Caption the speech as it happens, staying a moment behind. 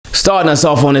Starting us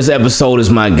off on this episode is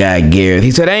my guy Gareth.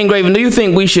 He said, "Hey, Ingraven, do you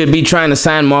think we should be trying to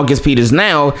sign Marcus Peters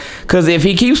now? Because if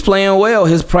he keeps playing well,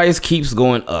 his price keeps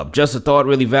going up. Just a thought,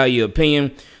 really value your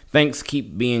opinion. Thanks,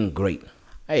 keep being great."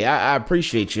 Hey, I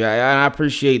appreciate you. I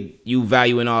appreciate you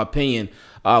valuing our opinion.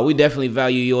 We definitely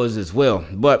value yours as well.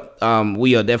 But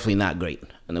we are definitely not great.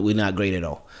 We're not great at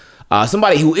all.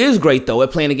 Somebody who is great, though,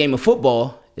 at playing a game of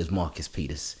football is Marcus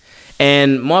Peters.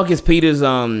 And Marcus Peters,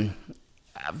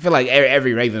 I feel like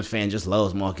every Ravens fan just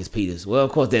loves Marcus Peters. Well,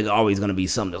 of course, there's always going to be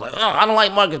something that's like, oh, I don't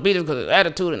like Marcus Peters because of his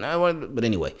attitude. But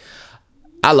anyway,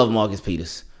 I love Marcus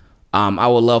Peters. I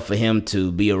would love for him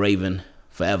to be a Raven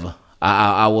forever.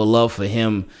 I would love for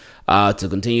him to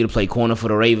continue to play corner for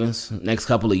the Ravens next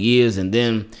couple of years. And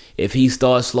then if he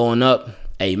starts slowing up,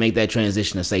 hey, make that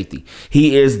transition to safety.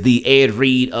 He is the Ed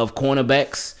Reed of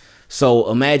cornerbacks. So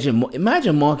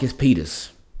imagine Marcus Peters.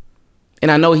 And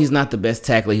I know he's not the best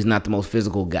tackler. He's not the most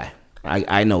physical guy.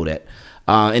 I know that.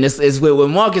 And it's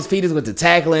with Marcus Peters with the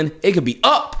tackling, it could be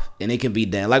up and it can be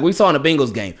down. Like we saw in the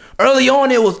Bengals game. Early on,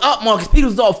 it was up. Marcus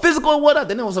Peters was all physical and whatnot.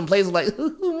 Then there was some plays like,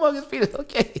 Marcus Peters,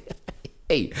 okay.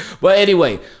 Hey. But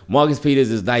anyway, Marcus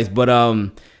Peters is nice. But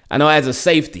I know as a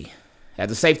safety,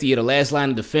 you're the last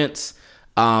line of defense.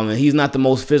 And he's not the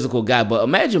most physical guy. But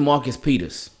imagine Marcus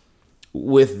Peters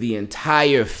with the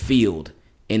entire field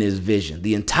in his vision,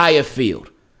 the entire field.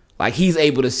 Like he's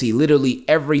able to see literally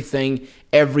everything,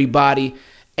 everybody.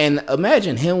 And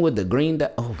imagine him with the green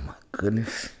dot. Oh my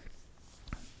goodness.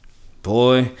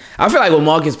 Boy. I feel like with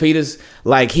Marcus Peters,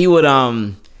 like he would,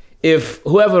 if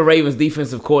whoever Ravens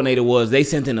defensive coordinator was, they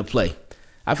sent him to play.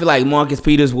 I feel like Marcus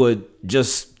Peters would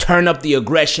just turn up the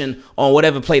aggression on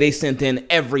whatever play they sent in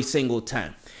every single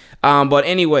time. But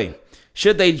anyway,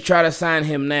 should they try to sign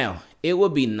him now? It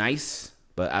would be nice,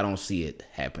 but I don't see it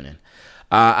happening.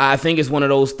 I think it's one of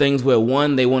those things where,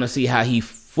 one, they want to see how he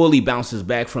fully bounces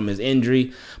back from his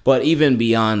injury. But even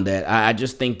beyond that, I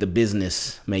just think the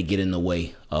business may get in the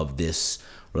way of this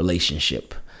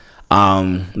relationship.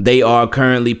 They are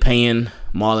currently paying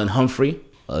Marlon Humphrey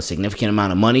a significant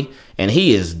amount of money, and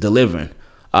he is delivering.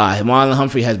 Marlon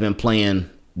Humphrey has been playing.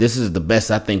 This is the best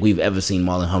I think we've ever seen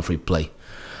Marlon Humphrey play.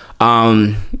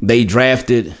 They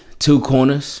drafted 2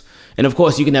 corners. And, of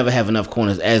course, you can never have enough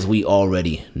corners, as we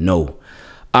already know.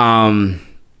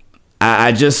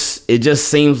 It just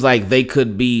seems like they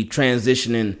could be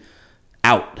transitioning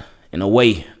out and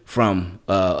away from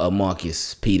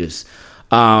Marcus Peters.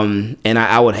 And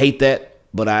I would hate that,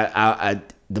 but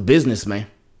the business, man.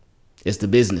 It's the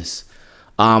business.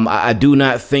 I do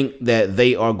not think that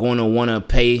they are going to want to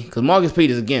pay. Because Marcus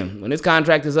Peters, again, when his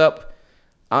contract is up,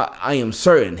 I am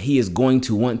certain he is going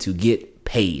to want to get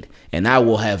paid, and I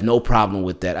will have no problem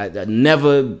with that. I'm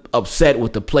never upset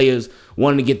with the players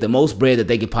wanting to get the most bread that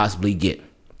they could possibly get.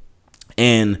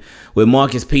 And with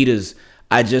Marcus Peters,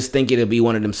 I just think it'll be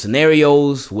one of them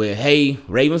scenarios where, hey,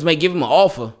 Ravens may give him an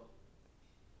offer,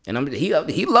 and he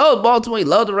loves Baltimore, he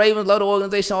loves the Ravens, loves the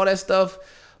organization, all that stuff,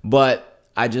 but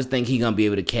I just think he's gonna be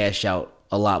able to cash out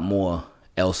a lot more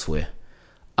elsewhere.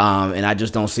 And I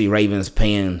just don't see Ravens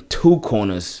paying 2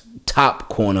 corners, top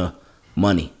corner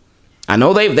money. I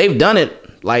know they've done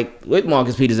it like with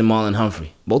Marcus Peters and Marlon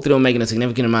Humphrey. Both of them making a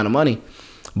significant amount of money.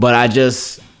 But I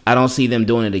don't see them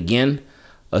doing it again,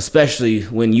 especially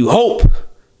when you hope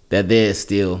that they're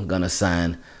still going to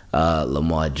sign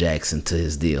Lamar Jackson to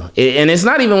his deal. And it's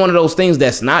not even one of those things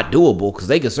that's not doable, because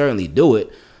they could certainly do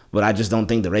it, but I just don't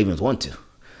think the Ravens want to.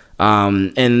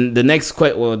 And the next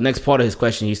part of his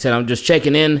question, he said, "I'm just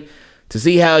checking in to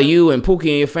see how you and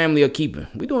Pookie and your family are keeping."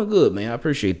 We're doing good, man. I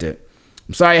appreciate that.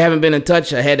 "I'm sorry I haven't been in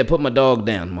touch. I had to put my dog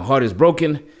down. My heart is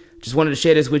broken. Just wanted to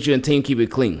share this with you, and team, keep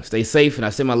it clean. Stay safe, and I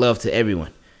send my love to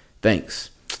everyone. Thanks."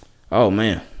 Oh,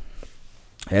 man.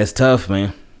 That's tough,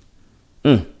 man.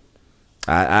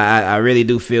 I really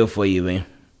do feel for you, man.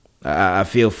 I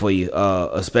feel for you,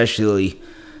 especially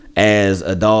as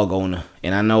a dog owner.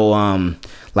 And I know,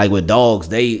 like with dogs,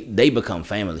 they become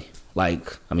family.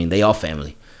 Like, I mean, they are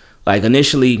family. Like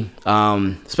initially,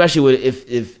 especially with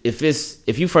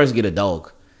if you first get a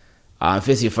dog, if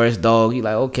it's your first dog, you're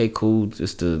like, okay, cool,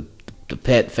 just the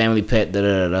pet, family pet,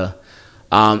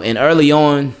 and early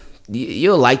on,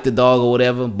 you'll like the dog or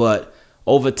whatever, but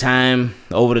over time,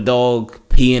 over the dog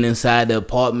peeing inside the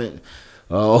apartment,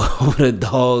 over the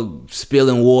dog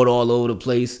spilling water all over the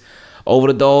place, over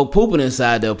the dog pooping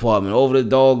inside the apartment, over the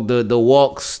dog the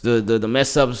walks, the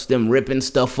mess ups, them ripping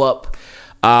stuff up.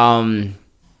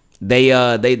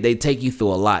 They take you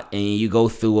through a lot, and you go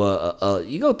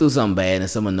through something bad and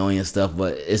some annoying stuff,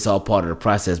 but it's all part of the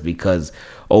process, because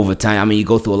over time, I mean, you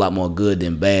go through a lot more good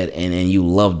than bad, and you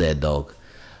love that dog.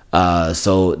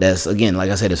 So that's, again,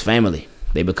 like I said, it's family.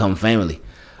 They become family.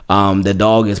 The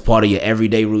dog is part of your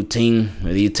everyday routine.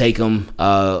 Whether you take them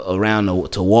around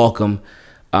to walk them,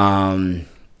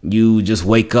 you just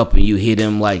wake up and you hear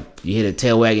them, like you hear the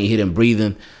tail wagging, you hear them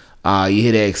breathing, you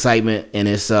hear the excitement, and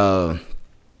it's part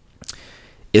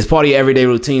of your everyday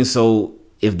routine. So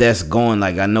if that's going,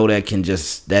 like, I know I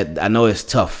know it's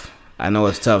tough.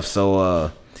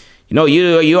 So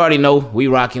you already know we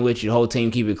rocking with you. The whole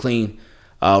team keep it clean,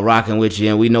 rocking with you,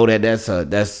 and we know that's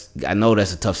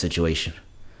a tough situation.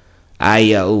 I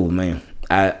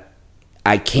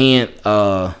can't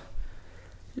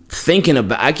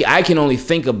I can only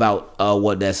think about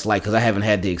what that's like, because I haven't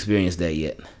had to experience that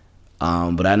yet.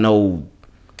 But I know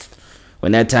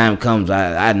when that time comes,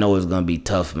 I know it's gonna be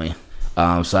tough, man.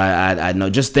 So I know,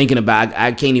 just thinking about,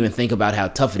 I can't even think about how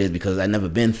tough it is because I've never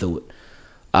been through it.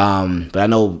 But I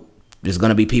know there's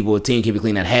gonna be people with Team Keep It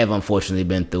Clean that have unfortunately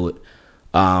been through it.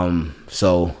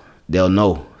 So they'll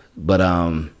know. But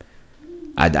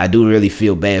I do really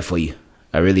feel bad for you.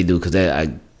 I really do, because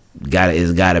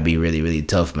it's gotta be really, really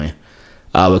tough, man.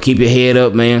 But keep your head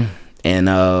up, man. And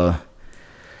I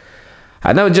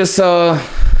know, just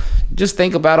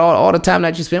think about all the time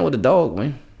that you spent with the dog,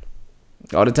 man.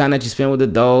 All the time that you spent with the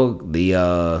dog.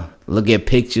 Look at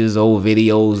pictures, old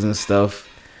videos and stuff.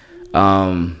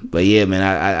 But yeah, man,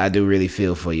 I do really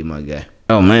feel for you, my guy.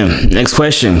 Oh man, next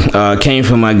question came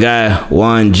from my guy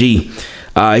Juan G.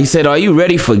 He said, "Are you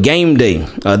ready for game day?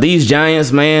 These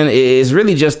Giants, man, it's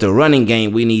really just a running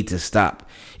game we need to stop.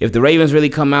 If the Ravens really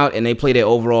come out and they play their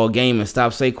overall game and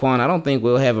stop Saquon, I don't think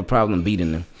we'll have a problem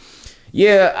beating them."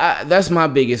 Yeah, that's my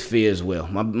biggest fear as well.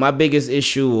 My biggest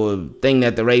issue or thing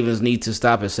that the Ravens need to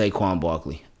stop is Saquon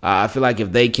Barkley. I feel like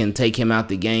if they can take him out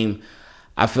the game,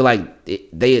 I feel like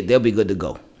they'll be good to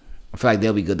go. I feel like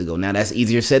they'll be good to go. Now, that's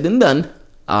easier said than done.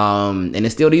 And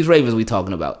it's still these Ravens we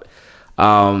talking about.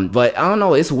 But I don't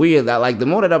know. It's weird. Like, the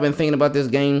more that I've been thinking about this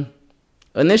game,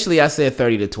 initially I said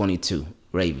 30-22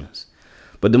 Ravens.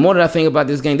 But the more that I think about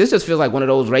this game, this just feels like one of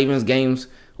those Ravens games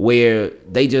where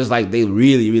they just, like, they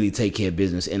really, really take care of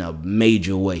business in a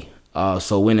major way.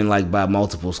 So winning, like, by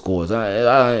multiple scores.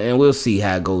 And we'll see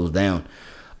how it goes down.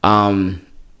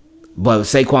 But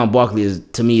Saquon Barkley,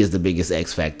 to me, is the biggest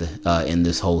X factor in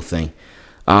this whole thing.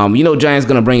 Giants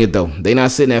going to bring it, though. They're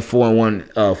not sitting at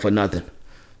 4-1 for nothing.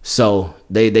 So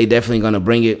they definitely going to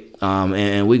bring it,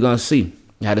 and we're going to see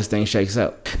how this thing shakes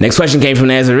out. Next question came from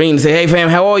Nazarene. Say, "Hey fam,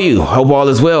 how are you? Hope all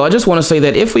is well. I just want to say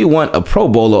that if we want a Pro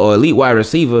Bowler or elite wide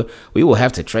receiver, we will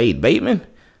have to trade Bateman.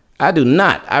 I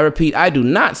repeat, I do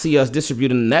not see us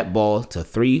distributing that ball to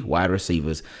 3 wide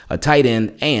receivers, a tight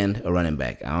end, and a running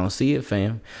back. I don't see it,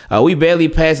 fam. We barely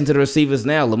pass into the receivers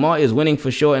now. Lamar is winning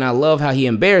for sure, and I love how he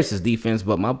embarrasses defense,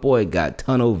 but my boy got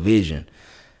tunnel vision."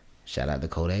 Shout out to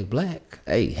Kodak Black.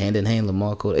 Hey, hand in hand,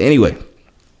 Lamar Kodak. Anyway,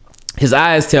 his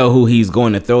eyes tell who he's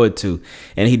going to throw it to,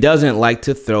 and he doesn't like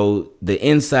to throw the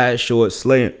inside short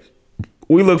slant.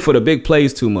 We look for the big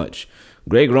plays too much.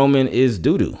 Greg Roman is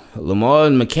doo-doo. Lamar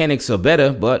and mechanics are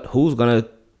better, but who's going to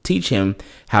teach him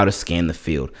how to scan the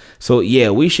field? So,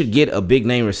 yeah, we should get a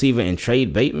big-name receiver and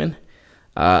trade Bateman.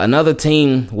 Another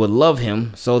team would love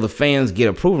him, so the fans get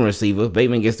a proven receiver.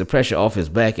 Bateman gets the pressure off his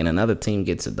back, and another team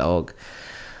gets a dog.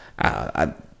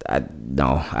 Wow,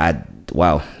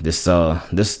 this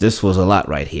was a lot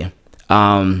right here.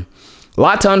 A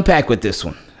lot to unpack with this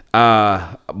one.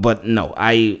 But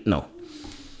no.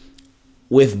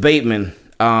 With Bateman,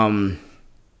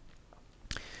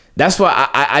 that's why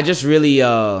I just really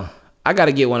I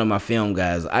gotta get one of my film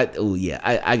guys.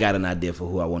 I got an idea for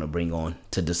who I want to bring on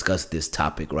to discuss this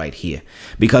topic right here,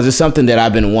 because it's something that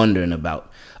I've been wondering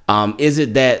about. Is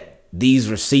it that these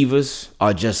receivers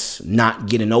are just not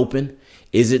getting open?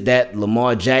 Is it that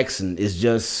Lamar Jackson is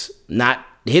just not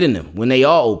hitting them when they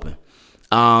are open?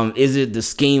 Is it the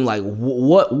scheme? Like,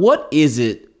 what is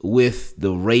it with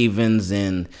the Ravens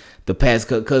and the pass?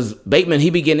 Because Bateman, he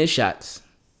be getting his shots.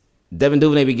 Devin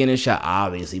Duvernay be getting his shot.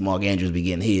 Obviously, Mark Andrews be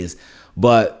getting his.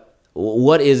 But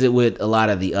what is it with a lot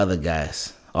of the other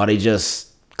guys? Are they just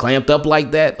clamped up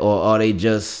like that, or are they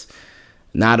just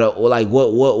not? Or like,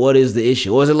 what is the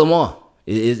issue? Or is it Lamar?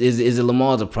 Is it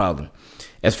Lamar's a problem?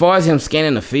 As far as him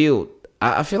scanning the field,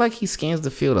 I feel like he scans the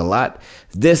field a lot.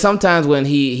 There's sometimes when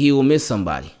he will miss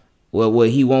somebody, where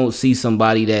he won't see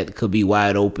somebody that could be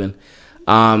wide open.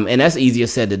 And that's easier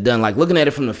said than done. Like, looking at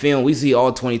it from the film, we see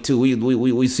all 22.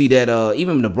 We see that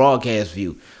even in the broadcast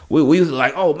view. We was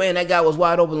like, oh man, that guy was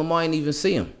wide open. Lamar didn't even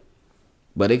see him.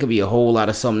 But it could be a whole lot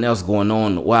of something else going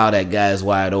on while that guy is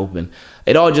wide open.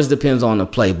 It all just depends on the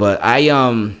play. But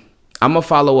I'm gonna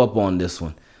follow up on this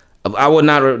one. I would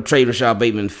not trade Rashad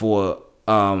Bateman for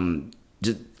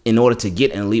in order to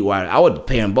get an elite wide, I would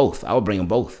pair them both. I would bring them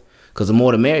both because the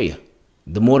more the merrier.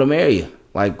 The more the merrier.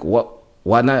 Like what?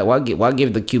 Why not? Why give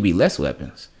the QB less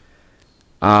weapons?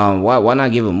 Why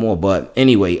not give him more? But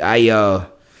anyway,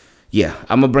 yeah,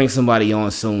 I'm gonna bring somebody on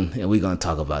soon, and we're gonna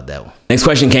talk about that one. Next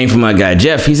question came from my guy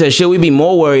Jeff. He said, should we be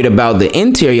more worried about the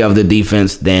interior of the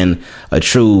defense than a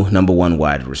true #1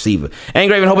 wide receiver?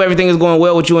 Ingraven, hope everything is going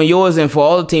well with you and yours, and for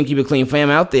all the Team Keep It Clean fam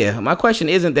out there. My question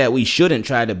isn't that we shouldn't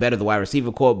try to better the wide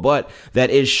receiver corps, but that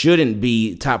it shouldn't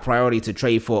be top priority to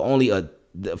trade for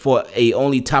a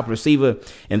only top receiver,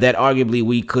 and that arguably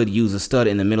we could use a stud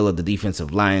in the middle of the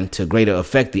defensive line to greater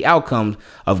affect the outcome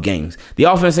of games. The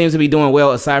offense seems to be doing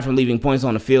well aside from leaving points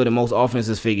on the field, and most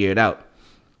offenses figure it out.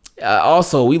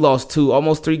 Also, we lost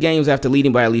almost 3 games after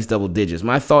leading by at least double digits.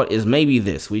 My thought is maybe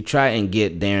this: we try and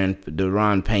get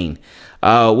Daron Payne.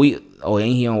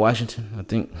 Ain't he on Washington? I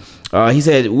think. He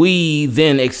said we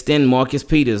then extend Marcus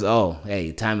Peters. Oh,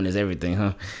 hey, timing is everything,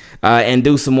 huh? And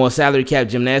do some more salary cap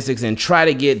gymnastics and try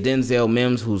to get Denzel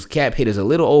Mims, whose cap hit is a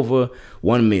little over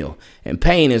 $1 million, and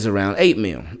Payne is around $8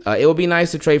 million. It would be nice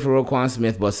to trade for Roquan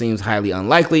Smith, but seems highly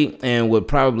unlikely and would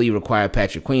probably require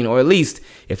Patrick Queen, or at least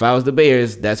if I was the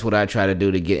Bears, that's what I'd try to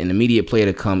do to get an immediate player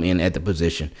to come in at the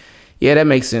position. Yeah, that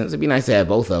makes sense. It'd be nice to have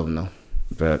both of them though,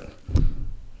 but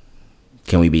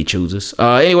can we be choosers?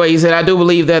 Anyway, he said, I do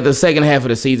believe that the second half of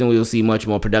the season we will see much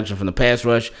more production from the pass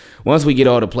rush once we get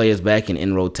all the players back and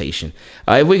in rotation.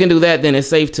 If we can do that, then it's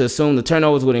safe to assume the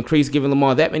turnovers would increase, giving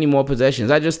Lamar that many more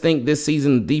possessions. I just think this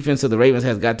season the defense of the Ravens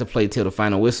has got to play till the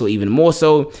final whistle, even more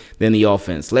so than the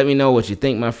offense. Let me know what you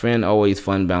think, my friend. Always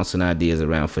fun bouncing ideas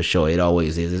around for sure. It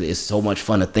always is. It's so much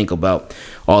fun to think about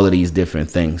all of these different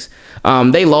things.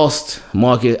 They lost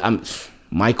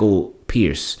Michael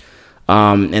Pierce.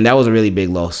 And that was a really big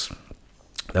loss.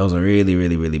 That was a really,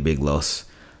 really, really big loss.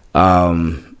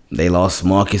 They lost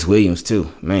Marcus Williams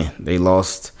too. Man, they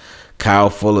lost Kyle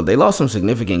Fuller. They lost some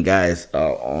significant guys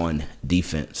on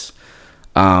defense.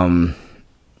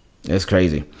 It's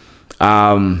crazy.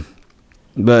 But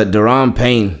Daron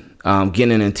Payne,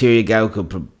 getting an interior guy who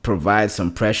could provide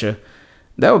some pressure,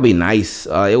 that would be nice.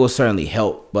 It will certainly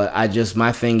help. But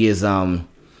my thing is,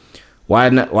 why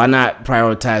not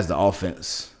prioritize the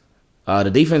offense? The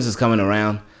defense is coming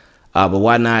around, but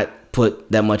why not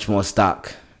put that much more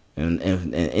stock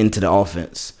into the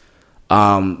offense?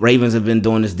 Ravens have been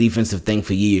doing this defensive thing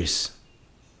for years.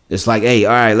 It's like, hey,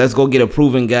 all right, let's go get a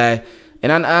proven guy.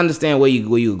 And I understand where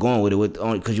you're going with it,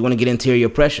 because you want to get interior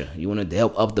pressure. You want to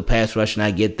help up the pass rush, and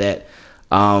I get that.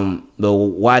 But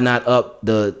why not up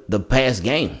the pass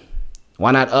game?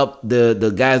 Why not up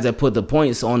the guys that put the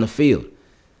points on the field?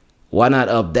 Why not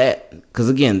up that? Because,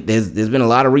 again, there's been a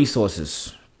lot of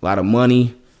resources, a lot of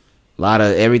money, a lot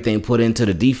of everything put into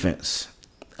the defense,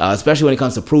 especially when it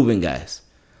comes to proven guys.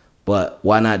 But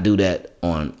why not do that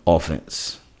on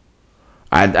offense?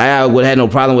 I would have no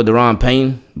problem with Daron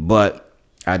Payne, but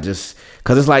because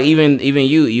it's like even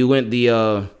you went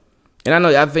and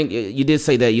I think you did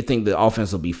say that you think the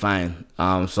offense will be fine.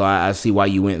 So I see why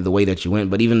you went the way that you went.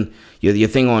 But even your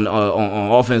thing on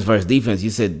offense versus defense,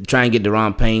 you said try and get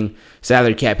Daron Payne.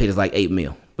 Salary cap hit is like $8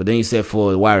 million. But then you said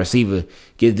for the wide receiver,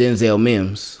 get Denzel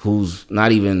Mims, who's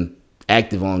not even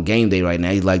active on game day right now.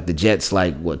 He's like the Jets'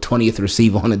 20th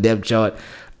receiver on the depth chart.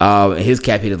 And his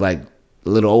cap hit is like a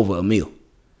little over $1 million.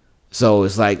 So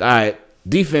it's like, all right,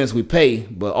 defense we pay,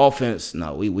 but offense,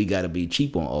 no, we got to be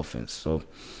cheap on offense. So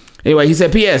anyway, he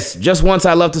said, P.S. Just once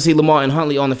I'd love to see Lamar and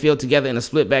Huntley on the field together in a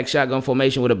split back shotgun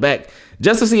formation with a back,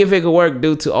 just to see if it could work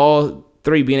due to all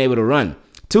three being able to run.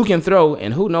 2 can throw,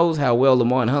 and who knows how well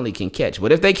Lamar and Huntley can catch.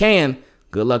 But if they can,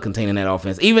 good luck containing that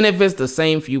offense, even if it's the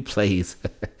same few plays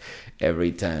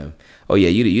every time. Oh, yeah,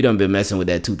 you done been messing with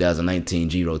that 2019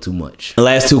 Giro too much. The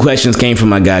last 2 questions came from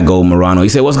my guy, Gold Morano. He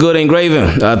said, what's good,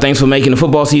 Ingraven? Thanks for making the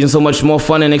football season so much more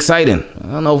fun and exciting.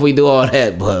 I don't know if we do all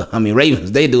that, but, I mean,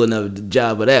 Ravens, they do another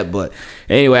job of that. But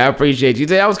anyway, I appreciate you.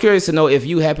 I was curious to know if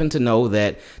you happen to know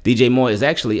that DJ Moore is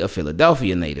actually a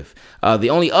Philadelphia native. The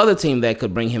only other team that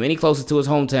could bring him any closer to his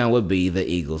hometown would be the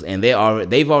Eagles, and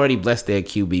they've already blessed their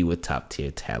QB with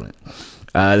top-tier talent.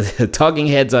 Talking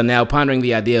heads are now pondering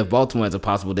the idea of Baltimore as a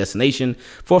possible destination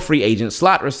for free agent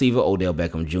slot receiver Odell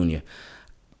Beckham Jr.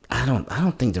 I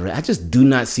don't think I just do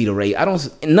not see the Ravens.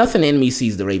 Nothing in me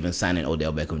sees the Ravens signing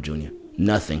Odell Beckham Jr.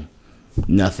 Nothing.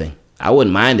 I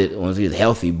wouldn't mind it once he's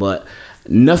healthy, but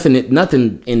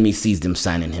nothing in me sees them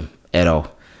signing him at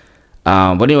all.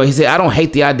 But anyway, he said, I don't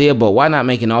hate the idea, but why not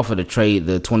make an offer to trade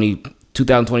the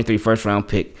 2023 first round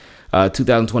pick,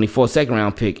 2024 second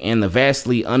round pick, and the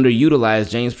vastly underutilized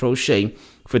James Prochet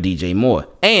for DJ Moore,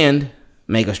 and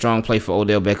make a strong play for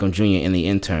Odell Beckham Jr. in the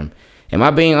interim? Am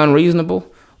I being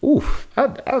unreasonable? Ooh,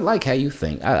 I like how you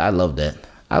think. I love that.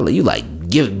 You like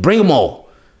bring them all.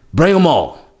 Bring them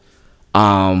all.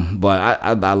 But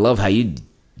I love how you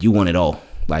want it all.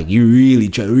 Like you really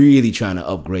trying to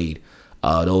upgrade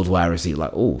those wide receivers.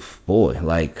 Like, oh boy,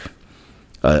 like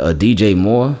a DJ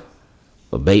Moore,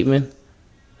 a Bateman,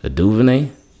 a Duvernay,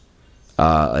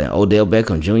 an Odell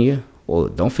Beckham Jr. Oh,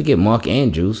 don't forget Mark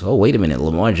Andrews. Oh, wait a minute,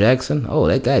 Lamar Jackson. Oh,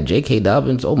 that guy J.K.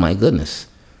 Dobbins. Oh my goodness.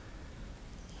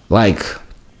 Like,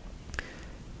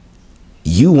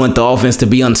 you want the offense to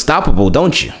be unstoppable,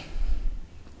 don't you?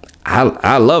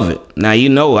 I love it.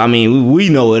 Now, I mean, we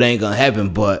know it ain't gonna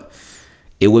happen, but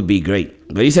it would be great.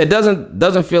 But he said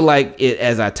doesn't feel like it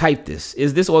as I type this.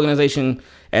 Is this organization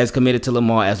as committed to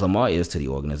Lamar as Lamar is to the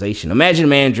organization?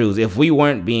 Imagine Andrews if he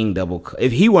weren't being double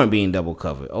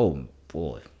covered. Oh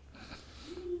boy,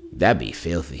 that'd be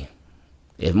filthy.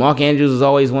 If Mark Andrews is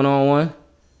always one-on-one,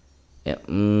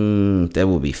 that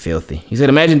would be filthy. He said,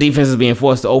 imagine defenses being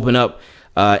forced to open up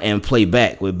and play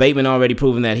back. With Bateman already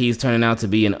proving that he's turning out to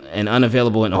be an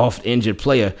unavailable and oft-injured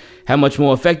player, how much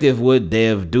more effective would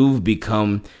Duve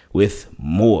become with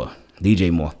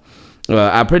DJ Moore?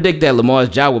 I predict that Lamar's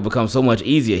job will become so much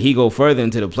easier. He go further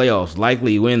into the playoffs,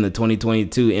 likely win the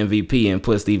 2022 MVP, and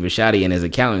put Steve Bisciotti and his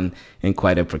accountant in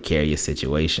quite a precarious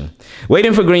situation.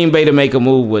 Waiting for Green Bay to make a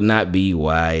move would not be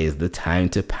wise. The time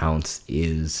to pounce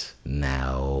is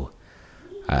now.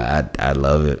 I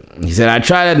love it. He said, I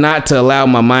try not to allow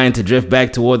my mind to drift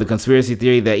back toward the conspiracy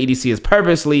theory that EDC is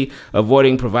purposely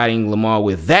avoiding providing Lamar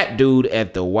with that dude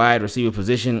at the wide receiver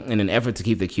position in an effort to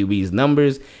keep the QB's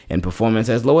numbers and performance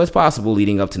as low as possible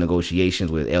leading up to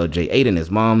negotiations with LJ8 and his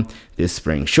mom this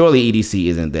spring. Surely EDC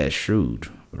isn't that shrewd,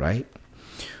 right?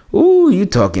 Ooh, you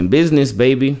talking business,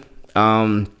 baby.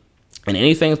 And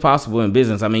anything's possible in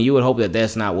business. I mean, you would hope that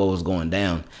that's not what was going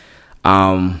down.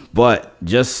 But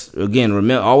just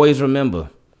again, always remember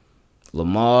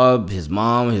Lamar, his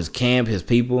mom, his camp, his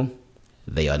people,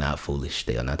 they are not foolish.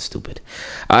 They are not stupid.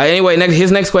 Anyway,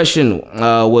 his next question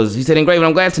he said, Ingraven,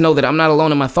 I'm glad to know that I'm not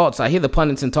alone in my thoughts. I hear the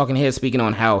pundits and talking heads speaking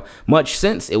on how much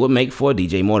sense it would make for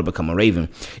DJ Moore to become a Raven.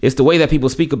 It's the way that people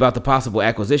speak about the possible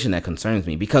acquisition that concerns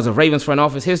me. Because of Ravens front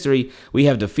office history, we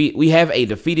have a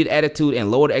defeated attitude and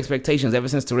lowered expectations ever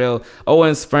since Terrell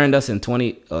Owens spurned us in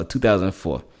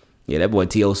 2004. Yeah, that boy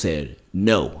T.O. said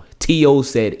no. T.O.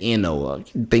 said N.O.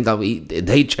 Think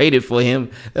they traded for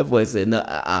him. That boy said, no,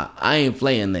 I ain't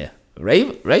playing there.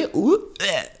 Raven?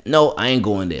 No, I ain't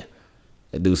going there.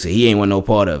 That dude said he ain't want no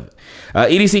part of it.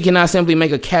 EDC cannot simply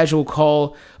make a casual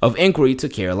call of inquiry to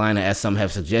Carolina, as some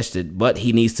have suggested, but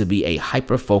he needs to be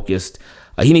hyper-focused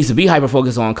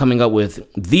on coming up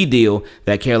with the deal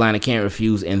that Carolina can't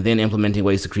refuse and then implementing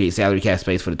ways to create salary cap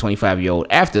space for the 25-year-old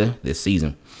after this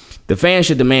season. The fans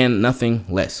should demand nothing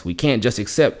less. We can't just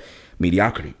accept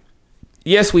mediocrity.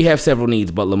 Yes, we have several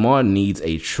needs, but Lamar needs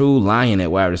a true lion at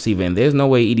wide receiver, and there's no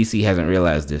way EDC hasn't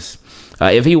realized this.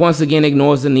 If he once again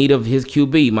ignores the need of his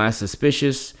QB, my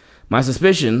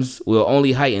suspicions will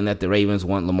only heighten that the Ravens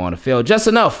want Lamar to fail just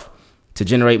enough to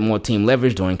generate more team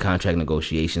leverage during contract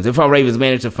negotiations. If our Ravens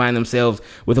manage to find themselves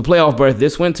with a playoff berth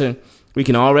this winter, we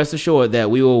can all rest assured that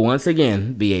we will once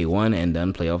again be a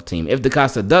one-and-done playoff team. If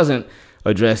DeCosta doesn't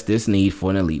address this need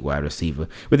for an elite wide receiver.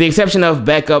 With the exception of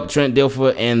backup Trent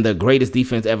Dilfer and the greatest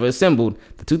defense ever assembled,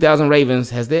 the 2000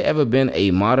 Ravens, has there ever been a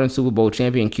modern Super Bowl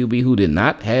champion QB who did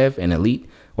not have an elite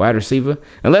wide receiver?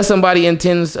 Unless somebody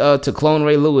intends to clone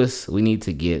Ray Lewis, we need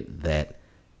to get that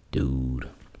dude.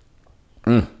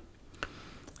 Yeah,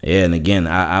 and again,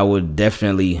 I would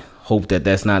definitely hope that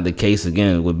that's not the case.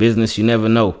 Again, with business, you never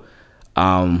know.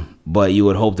 But you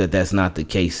would hope that that's not the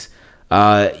case.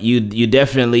 You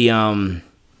definitely, I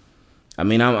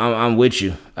mean, I'm with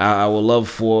you. I would love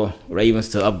for Ravens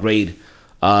to upgrade,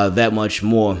 that much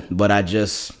more, but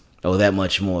that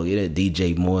much more. Get it,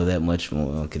 DJ Moore, that much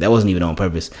more. Okay, that wasn't even on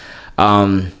purpose.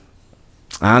 I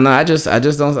don't know. I just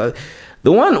don't.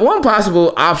 The one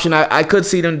possible option I could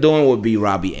see them doing would be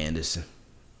Robbie Anderson.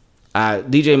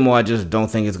 DJ Moore, I just don't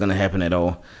think it's gonna happen at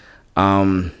all.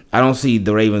 I don't see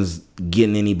the Ravens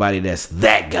getting anybody that's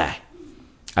that guy.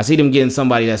 I see them getting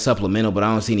somebody that's supplemental, but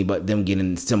I don't see them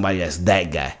getting somebody that's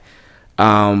that guy.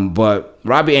 But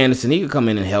Robbie Anderson, he could come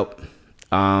in and help.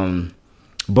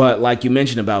 But like you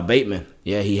mentioned about Bateman,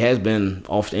 yeah, he has been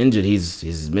often injured.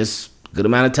 He's missed a good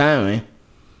amount of time, man,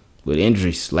 with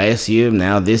injuries last year,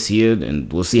 now this year,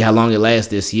 and we'll see how long it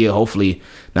lasts this year. Hopefully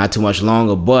not too much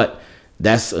longer, but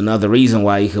that's another reason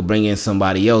why you could bring in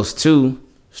somebody else to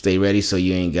stay ready so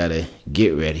you ain't got to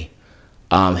get ready.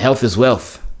 Health is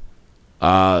wealth.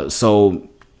 So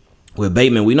with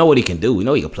Bateman, we know what he can do. We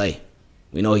know he can play.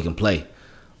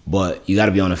 but you got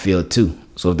to be on the field too.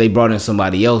 So if they brought in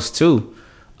somebody else too,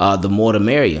 the more the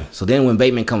merrier. So then when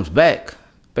Bateman comes back,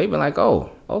 Bateman like, oh,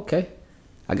 okay,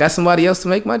 I got somebody else to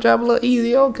make my job a little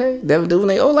easier. Okay, Devin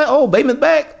Duvernay, oh, Bateman's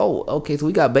back. Oh, okay, so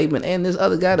we got Bateman and this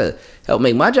other guy to help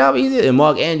make my job easier. And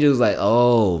Mark Andrews like,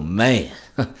 oh man,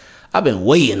 I've been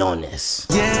waiting on this.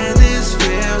 Yeah, this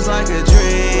feels like a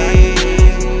dream,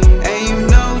 and you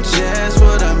know just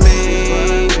what I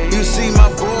mean. You see my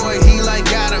boy, he like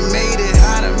gotta made it.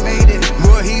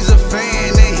 Boy, he's a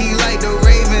fan and he like the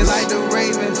Ravens,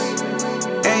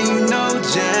 and you know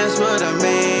just what I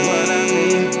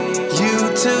mean.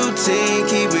 You two team,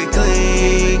 keep it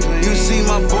clean. You see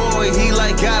my boy, he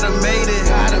like gotta made it.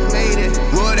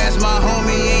 Boy, that's my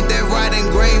homie, ain't that right,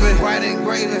 Ingraven?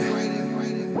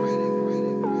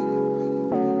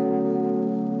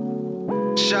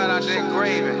 Shout out to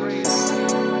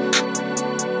Ingraven.